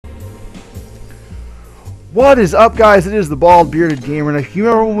What is up, guys? It is the Bald Bearded Gamer, and if you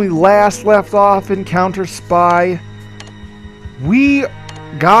remember when we last left off in Counter Spy, we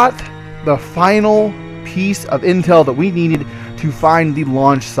got the final piece of intel that we needed to find the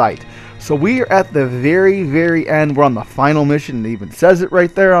launch site. So we are at the very end. We're on the final mission. It even says it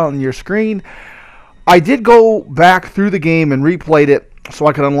right there on your screen. I did go back through the game and replayed it so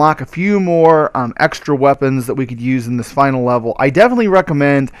I could unlock a few more extra weapons that we could use in this final level. I definitely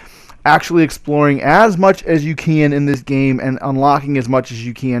recommend actually exploring as much as you can in this game and unlocking as much as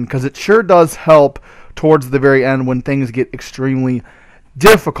you can, because it sure does help towards the very end when things get extremely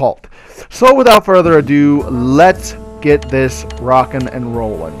difficult. So without further ado, let's get this rocking and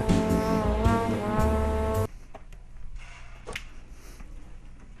rolling.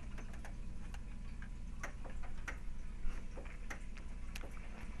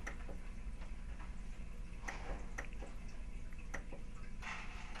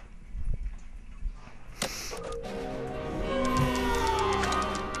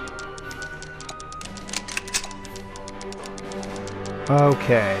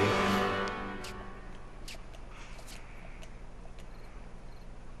 Okay.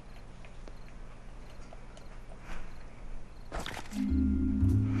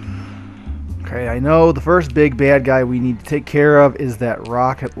 Okay, I know the first big bad guy we need to take care of is that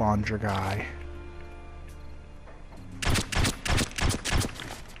rocket launcher guy.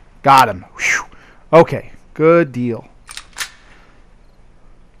 Got him. Whew. Okay, good deal.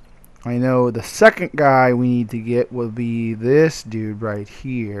 I know the second guy we need to get will be this dude right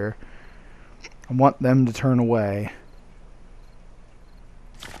here. I want them to turn away.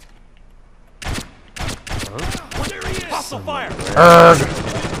 There he is. Hostile fire.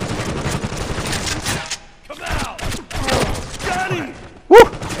 Come out. Got him. Woo!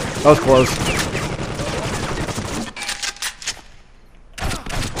 That was close.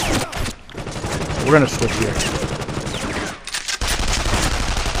 We're gonna switch here.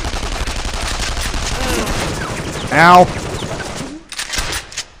 Ow.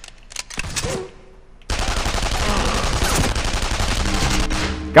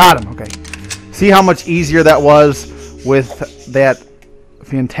 Got him. Okay. See how much easier that was with that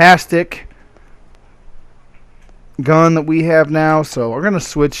fantastic gun that we have now. So we're going to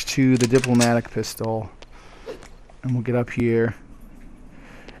switch to the diplomatic pistol. And we'll get up here.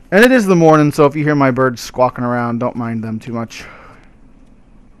 And it is the morning, so if you hear my birds squawking around, don't mind them too much.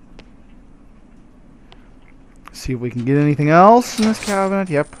 See if we can get anything else in this cabinet.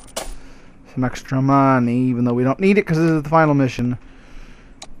 Yep. Some extra money, even though we don't need it because this is the final mission.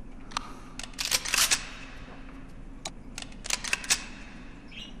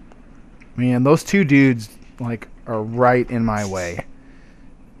 Man, those two dudes, like, are right in my way.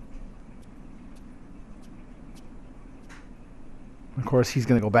 Of course, he's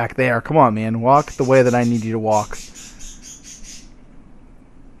going to go back there. Come on, man. Walk the way that I need you to walk.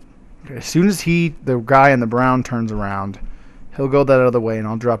 As soon as the guy in the brown turns around, he'll go that other way, and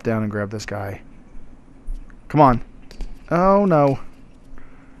I'll drop down and grab this guy. Come on. Oh, no.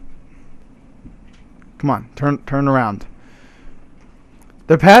 Come on. Turn around.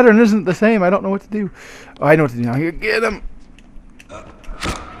 The pattern isn't the same. I don't know what to do. Oh, I know what to do now. Here, get him.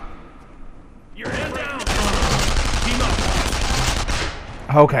 Your hand down. Team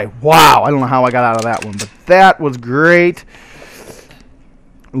up. Okay. Wow. I don't know how I got out of that one, but that was great.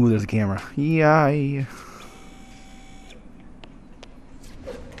 Ooh, there's a camera. Yay.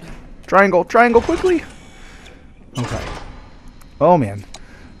 Triangle, quickly. Okay. Oh, man.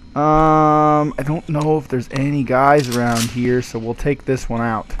 I don't know if there's any guys around here, so we'll take this one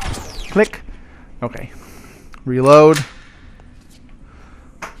out. Click. Okay. Reload.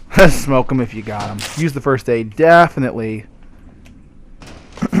 Smoke him if you got him. Use the first aid. Definitely.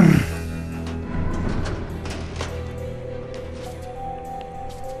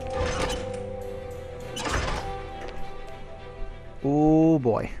 Oh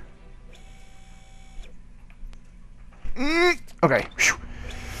boy. Okay. Whew.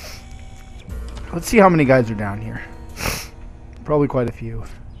 Let's see how many guys are down here. Probably quite a few.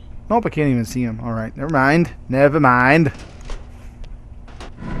 Nope, I can't even see them. Alright, never mind. Never mind.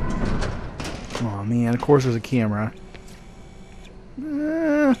 Oh man, of course there's a camera.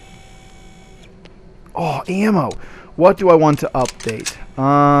 Oh, ammo. What do I want to update?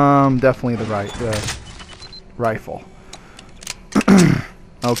 Definitely the rifle.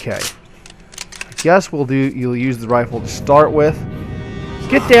 Okay. I guess you'll use the rifle to start with.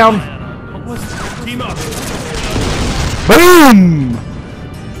 Get down! Team up. Boom!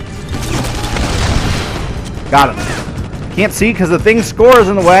 Got him. Can't see because the thing scores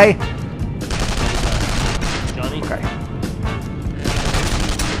in the way. Johnny. Okay.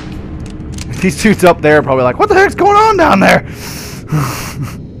 These dudes up there are probably like, what the heck's going on down there?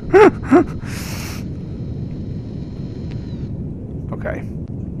 Okay.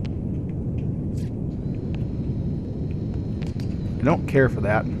 I don't care for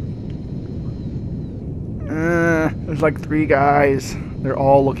that. There's like 3 guys. They're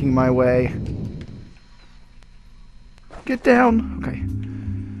all looking my way. Get down. Okay.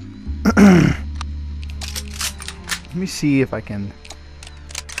 Let me see if I can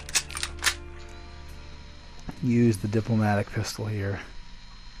use the diplomatic pistol here.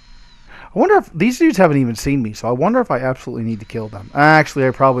 I wonder if these dudes haven't even seen me, so I wonder if I absolutely need to kill them. Actually,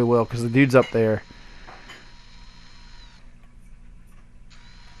 I probably will, because the dude's up there.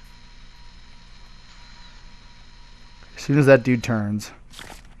 As soon as that dude turns.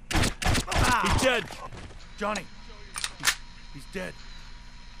 He's dead. Johnny. He's dead.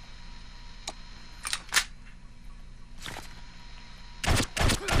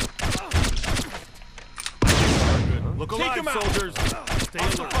 Look alive, soldiers. Stay in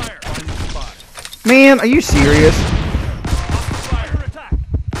the fire. Find the spot. Man, are you serious? Hostile fire. Attack.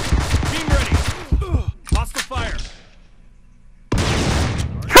 Team ready. Hostile fire.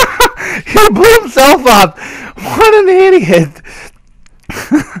 He blew himself up. What an idiot.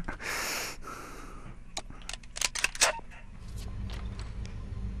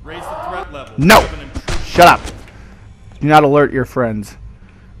 Raise the threat level. No. Shut up. Do not alert your friends.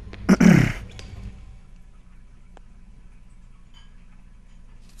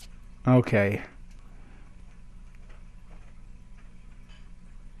 Okay.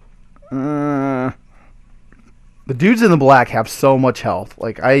 The dudes in the black have so much health.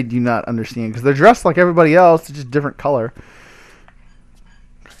 Like, I do not understand. Because they're dressed like everybody else. It's just different color.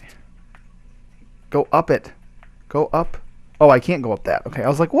 Okay. Go up it. Go up. Oh, I can't go up that. Okay, I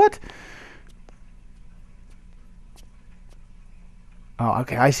was like, what? Oh,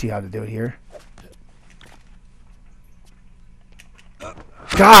 okay, I see how to do it here.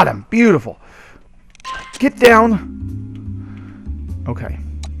 Got him. Beautiful. Get down. Okay.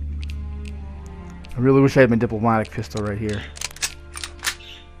 I really wish I had my diplomatic pistol right here.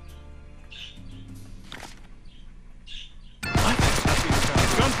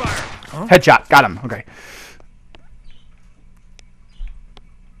 Gunfire. Huh? Headshot. Got him. Okay.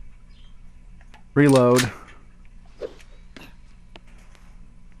 Reload.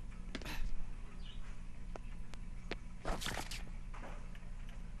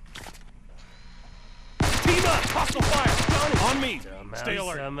 Team up. Hostile fire. On me. Stay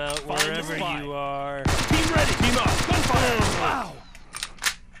alert. I'm out Find the wherever spot. you are. Team ready. Team up. Gunfire. Wow.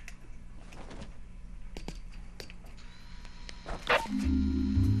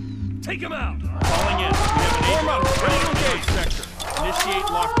 Take him out. Falling in. We have an form up. Ready to engage sector. Initiate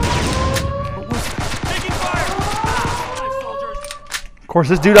lockdown. What was that? Taking fire. Five soldiers. Of course,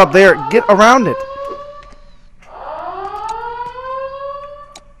 this dude up there. Get around it.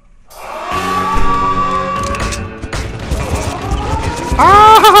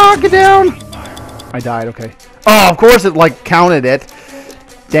 Ah! Get down. I died. Okay. Oh, of course it like counted it.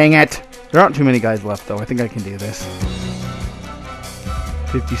 Dang it. There aren't too many guys left though. I think I can do this.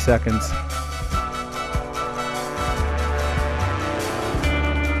 50 seconds.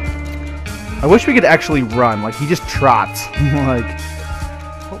 I wish we could actually run. Like, he just trots. Like,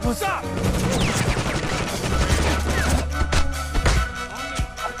 What was up?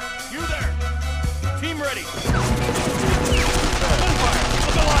 You there. Team ready. Gunfire.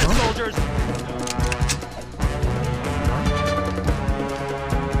 Look alive, soldiers.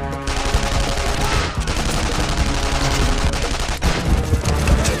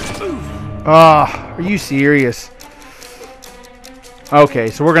 ah, are you serious?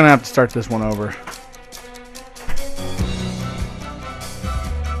 Okay, so we're gonna have to start this one over.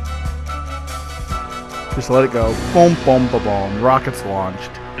 Just let it go. Boom, boom, boom, boom. Rockets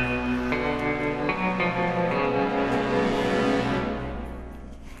launched.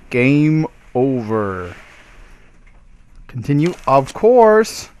 Game over. Continue, of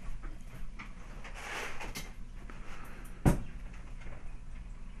course.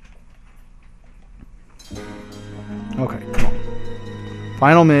 Okay, come on.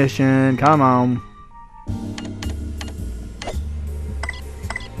 Final mission, come on.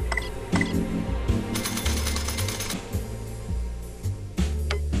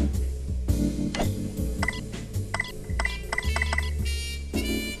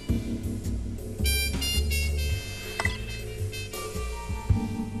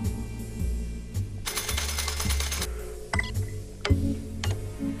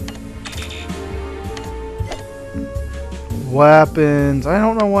 Weapons. I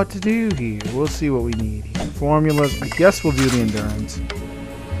don't know what to do here. We'll see what we need here. Formulas. I guess we'll do the endurance.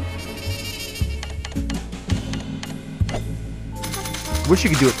 Wish you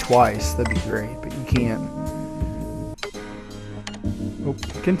could do it twice. That'd be great, but you can't. Oh,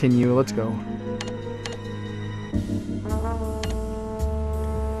 continue. Let's go.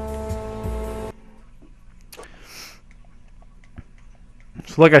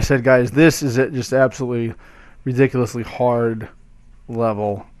 So like I said, guys, this is just absolutely ridiculously hard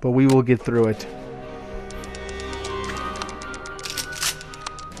level, but we will get through it.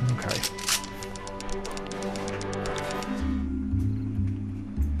 Okay.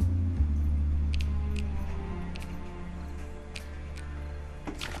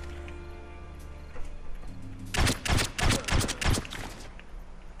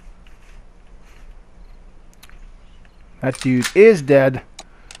 That dude is dead.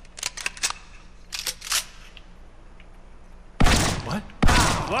 What?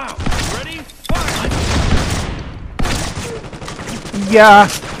 Wow. Ready? Fire! Yeah.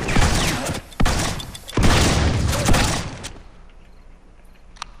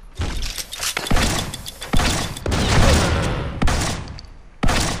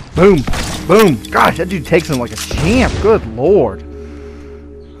 Boom. Boom. Gosh, that dude takes him like a champ. Good lord.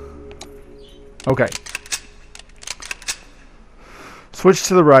 Okay. Switch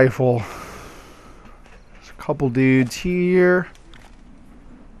to the rifle. There's a couple dudes here.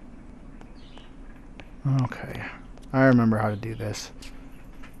 Okay. I remember how to do this.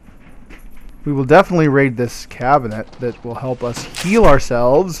 We will definitely raid this cabinet that will help us heal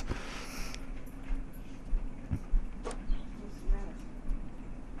ourselves.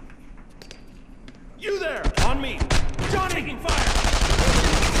 You there! On me! Johnny! Taking fire!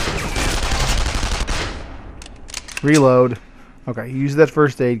 Reload. Okay, use that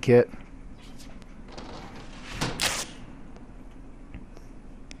first aid kit.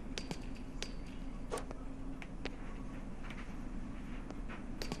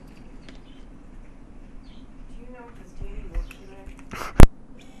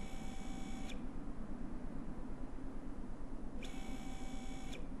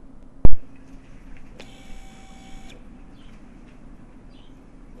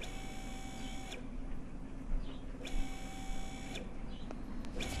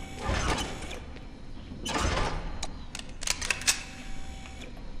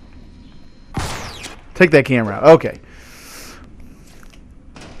 Take that camera out. Okay.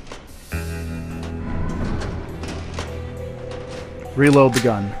 Reload the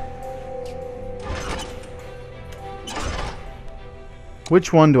gun.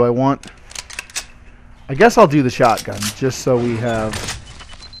 Which one do I want? I guess I'll do the shotgun, just so we have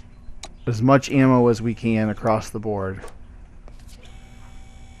as much ammo as we can across the board.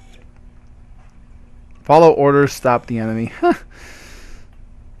 Follow orders, stop the enemy.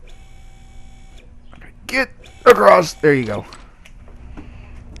 Get across. There you go.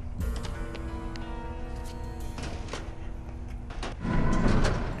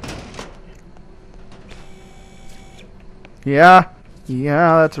 Yeah.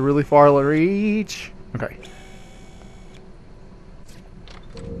 Yeah, that's a really far reach. Okay.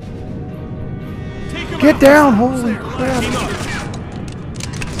 Get down. Holy crap.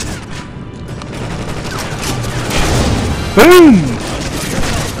 Boom.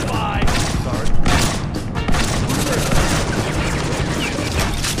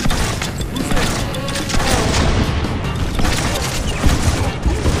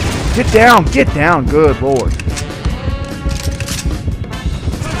 Get down, good lord. As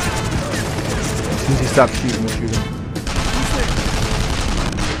soon as he stops shooting, we'll shoot him.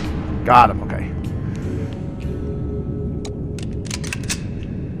 Got him, okay.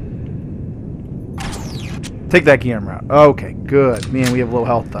 Take that camera out. Okay, good. Man, we have low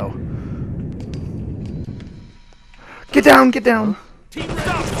health though. Get down, get down.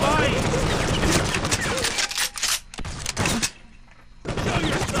 Stop fighting!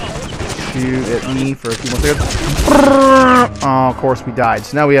 Shoot at me for a few more seconds. Oh, of course we died.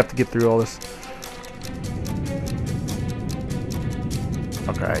 So now we have to get through all this.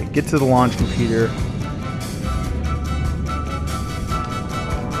 Okay, get to the launch computer.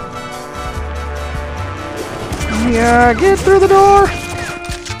 Yeah, get through the door.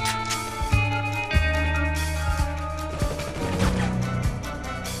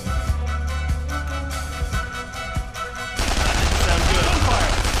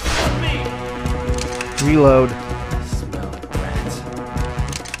 Reload.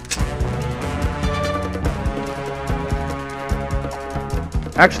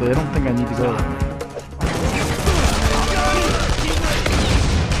 Actually, I don't think I need to go.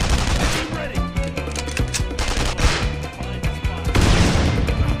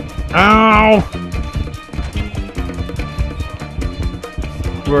 Ow!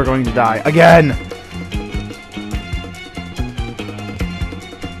 We're going to die again.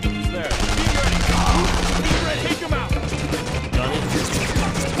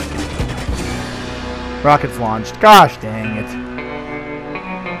 Rockets launched. Gosh dang it.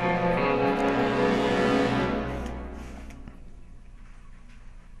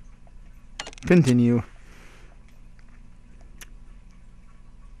 Continue.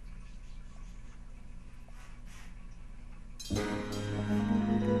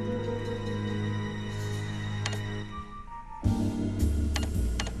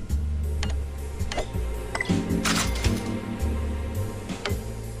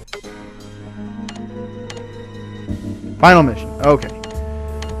 Final mission. Okay.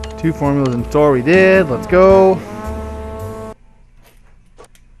 2 formulas in store. We did. Let's go.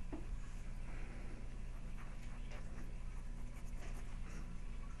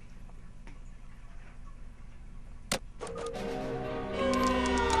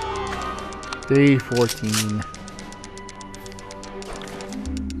 Day 14.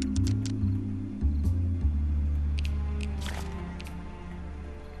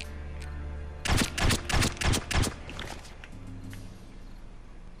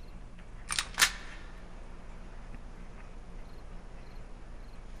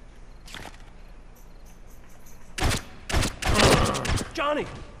 Johnny!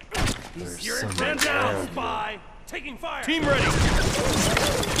 You're man down, spy! Taking fire! Team ready!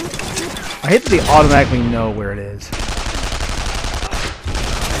 I hate that they automatically know where it is.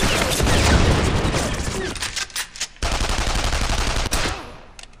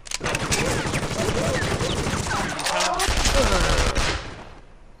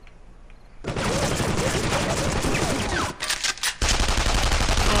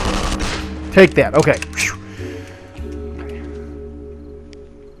 Take that. Okay. Phew.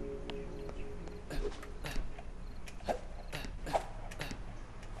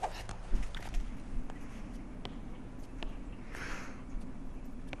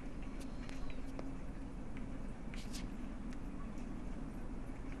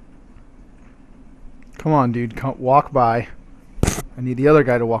 Come on, dude. Come, walk by. I need the other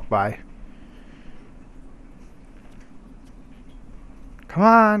guy to walk by. Come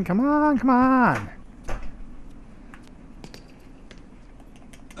on, come on, come on.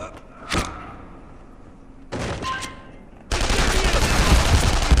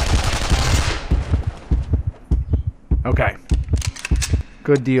 Okay.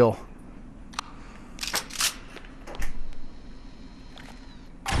 Good deal.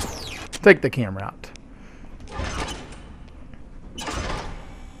 Take the camera out.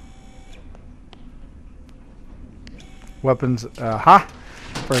 Weapons,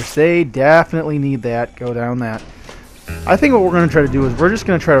 first aid, definitely need that. Go down that. I think what we're going to try to do is we're just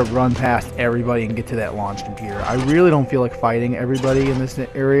going to try to run past everybody and get to that launch computer. I really don't feel like fighting everybody in this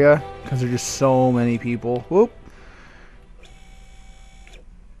area because there's just so many people. Whoop.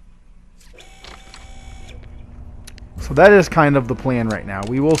 So that is kind of the plan right now.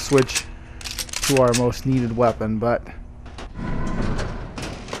 We will switch to our most needed weapon, but...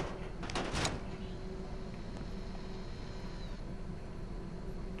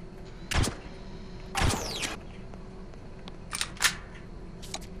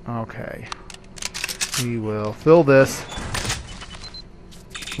 Okay. We will fill this.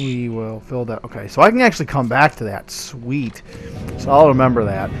 We will fill that. Okay, so I can actually come back to that. Sweet. So I'll remember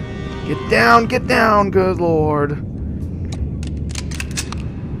that. Get down, good lord.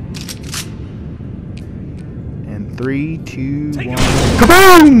 And 3, 2, 1.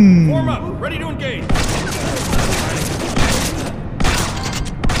 Kaboom! Form up! Ready to engage!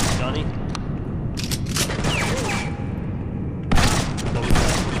 Johnny?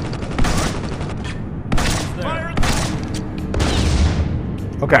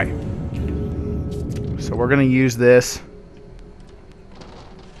 Okay. So we're going to use this.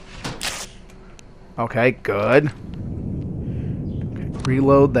 Okay, good. Okay,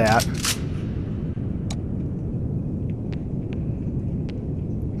 reload that.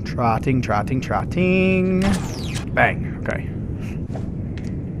 Trotting, trotting, trotting. Bang. Okay. I'm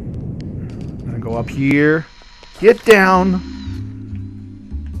going to go up here. Get down.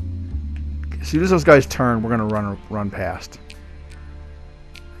 As soon as those guys turn, we're going to run past.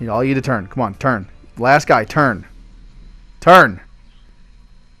 All you to turn. Come on, turn. Last guy, turn. Turn.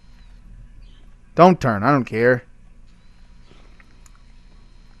 Don't turn. I don't care.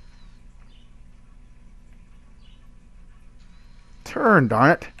 Turn,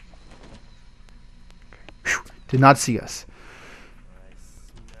 darn it. Whew. Did not see us. I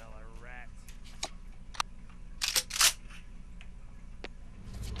smell a rat.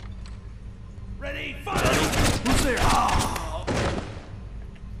 Ready, fire! Who's there?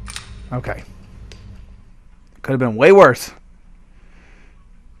 Okay. Could have been way worse.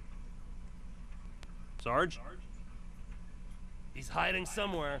 Sarge? He's hiding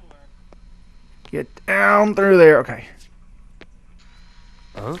somewhere. Get down through there. Okay.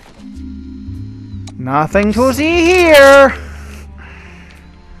 Huh? Nothing to see here.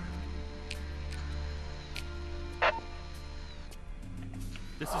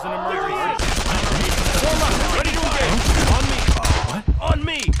 This is an emergency. Form up. Ready to engage. On me. What? On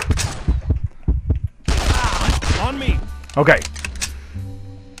me. On me. Okay.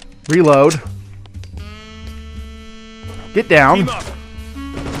 Reload. Get down. Team up.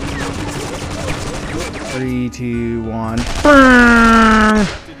 3, 2, 1. Burn.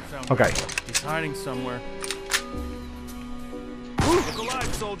 Didn't sound Okay. good. He's hiding somewhere. Look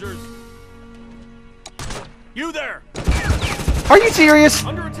alive, soldiers. You there. Are you serious?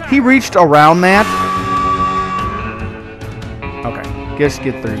 Under attack. He reached around that? Okay. Just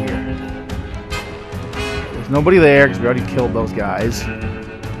get through here. There's nobody there because we already killed those guys.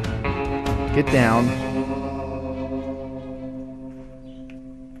 Get down.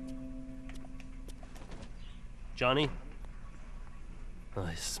 Johnny?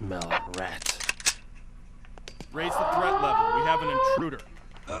 I smell a rat. Raise the threat level. We have an intruder.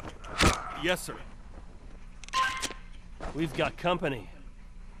 Yes, sir. We've got company.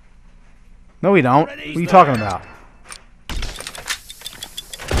 No, we don't. What are you talking about?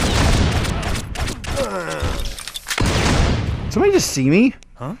 Somebody just see me?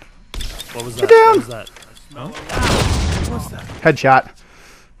 Huh? What was Get that? down. What was that? Huh? What's that? Headshot.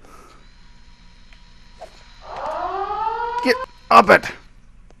 Get up it.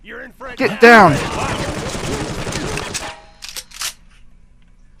 You're in front. Get down.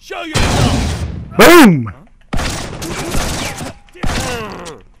 Show yourself. Boom.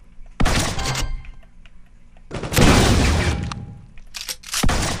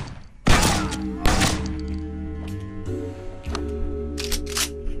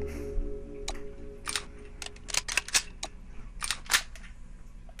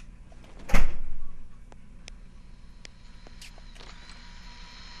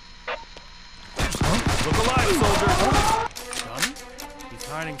 Look alive, soldier. Johnny? He's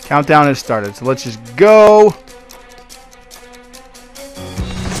hiding. Countdown has started, so let's just go.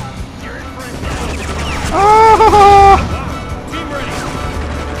 Ah! Team ready.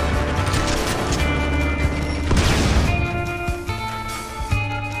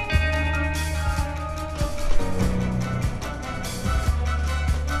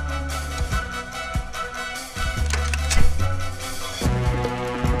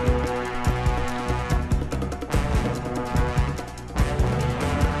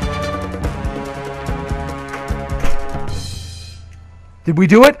 Did we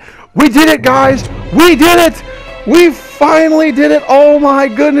do it? We did it, guys! We did it! We finally did it! Oh my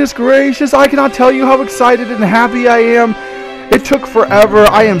goodness gracious! I cannot tell you how excited and happy I am. It took forever.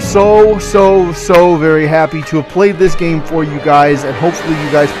 I am so very happy to have played this game for you guys, and hopefully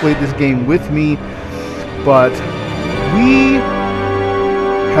you guys played this game with me. But we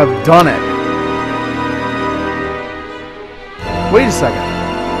have done it. Wait a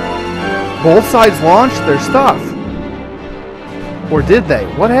second. Both sides launched their stuff. Or did they?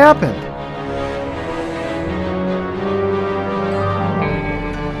 What happened?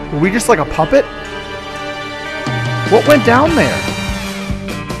 Were we just like a puppet? What went down there?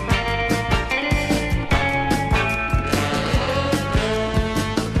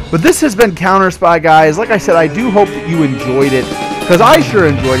 But this has been Counter Spy, guys. Like I said, I do hope that you enjoyed it, because I sure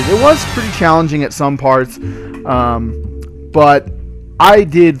enjoyed it. It was pretty challenging at some parts, but I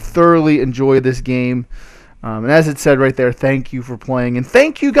did thoroughly enjoy this game. And as it said right there, thank you for playing. And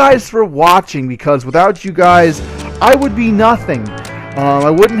thank you guys for watching, because without you guys, I would be nothing.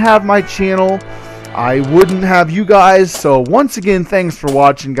 I wouldn't have my channel. I wouldn't have you guys. So once again, thanks for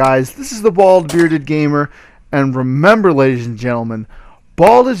watching, guys. This is the Bald Bearded Gamer. And remember, ladies and gentlemen,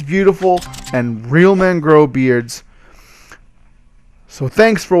 bald is beautiful and real men grow beards. So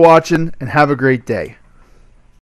thanks for watching and have a great day.